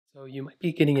So you might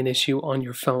be getting an issue on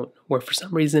your phone where for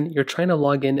some reason you're trying to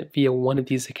log in via one of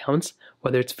these accounts,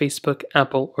 whether it's Facebook,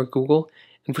 Apple, or Google,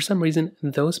 and for some reason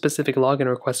those specific login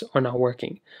requests are not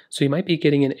working. So you might be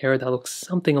getting an error that looks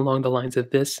something along the lines of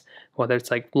this, whether it's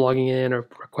like logging in or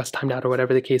request timed out or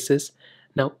whatever the case is.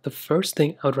 Now, the first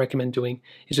thing I would recommend doing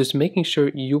is just making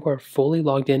sure you are fully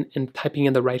logged in and typing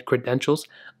in the right credentials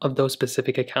of those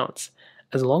specific accounts.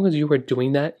 As long as you are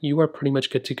doing that, you are pretty much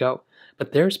good to go.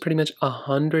 But there's pretty much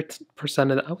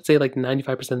 100% of I would say like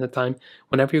 95% of the time,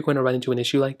 whenever you're going to run into an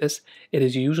issue like this, it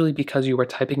is usually because you are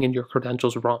typing in your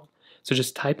credentials wrong. So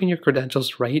just type in your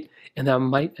credentials right, and that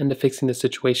might end up fixing the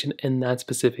situation in that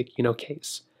specific,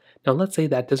 case. Now, let's say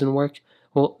that doesn't work.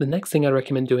 Well, the next thing I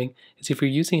recommend doing is if you're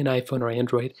using an iPhone or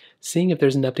Android, seeing if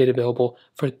there's an update available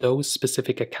for those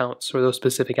specific accounts or those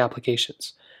specific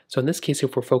applications. So in this case,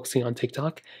 if we're focusing on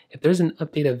TikTok, if there's an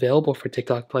update available for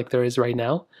TikTok like there is right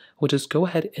now, we'll just go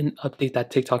ahead and update that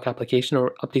TikTok application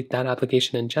or update that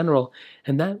application in general,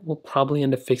 and that will probably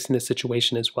end up fixing the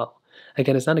situation as well.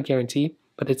 Again, it's not a guarantee,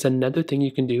 but it's another thing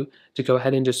you can do to go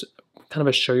ahead and just kind of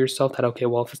assure yourself that, okay,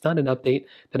 well, if it's not an update,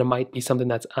 then it might be something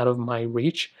that's out of my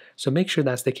reach. So make sure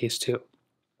that's the case too.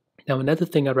 Now, another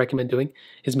thing I'd recommend doing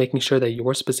is making sure that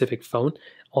your specific phone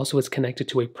also is connected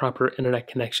to a proper internet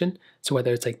connection. So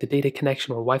whether it's like the data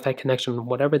connection or Wi-Fi connection,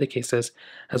 whatever the case is,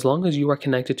 as long as you are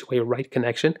connected to a right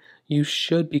connection, you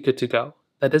should be good to go.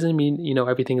 That doesn't mean,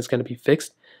 everything is going to be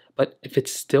fixed, but if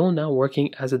it's still not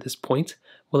working as of this point,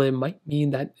 well, it might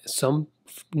mean that some,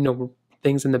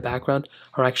 things in the background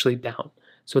are actually down.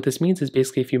 So what this means is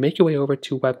basically if you make your way over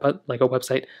to like a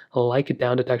website like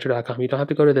downdetector.com, you don't have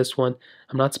to go to this one.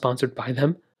 I'm not sponsored by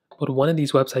them. But one of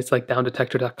these websites like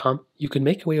downdetector.com, you can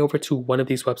make your way over to one of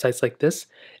these websites like this.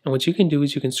 And what you can do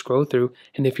is you can scroll through.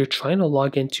 And if you're trying to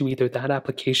log into either that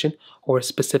application or a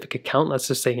specific account, let's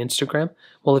just say Instagram,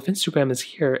 well, if Instagram is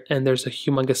here and there's a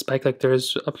humongous spike like there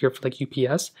is up here for like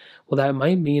UPS, well, that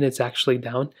might mean it's actually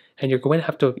down. And you're going to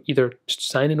have to either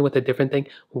sign in with a different thing,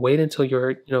 wait until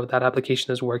that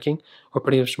application is working, or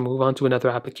pretty much move on to another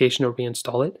application or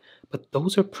reinstall it. But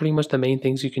those are pretty much the main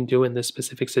things you can do in this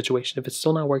specific situation. If it's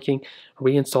still not working,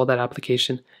 reinstall that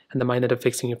application and that might end up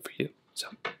fixing it for you. So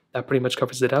that pretty much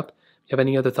covers it up. If you have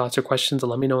any other thoughts or questions,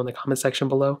 let me know in the comment section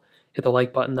below. Hit the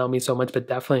like button, that would mean so much, but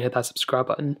definitely hit that subscribe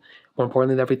button. More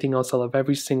importantly than everything else, I love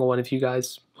every single one of you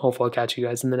guys. Hopefully I'll catch you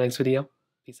guys in the next video.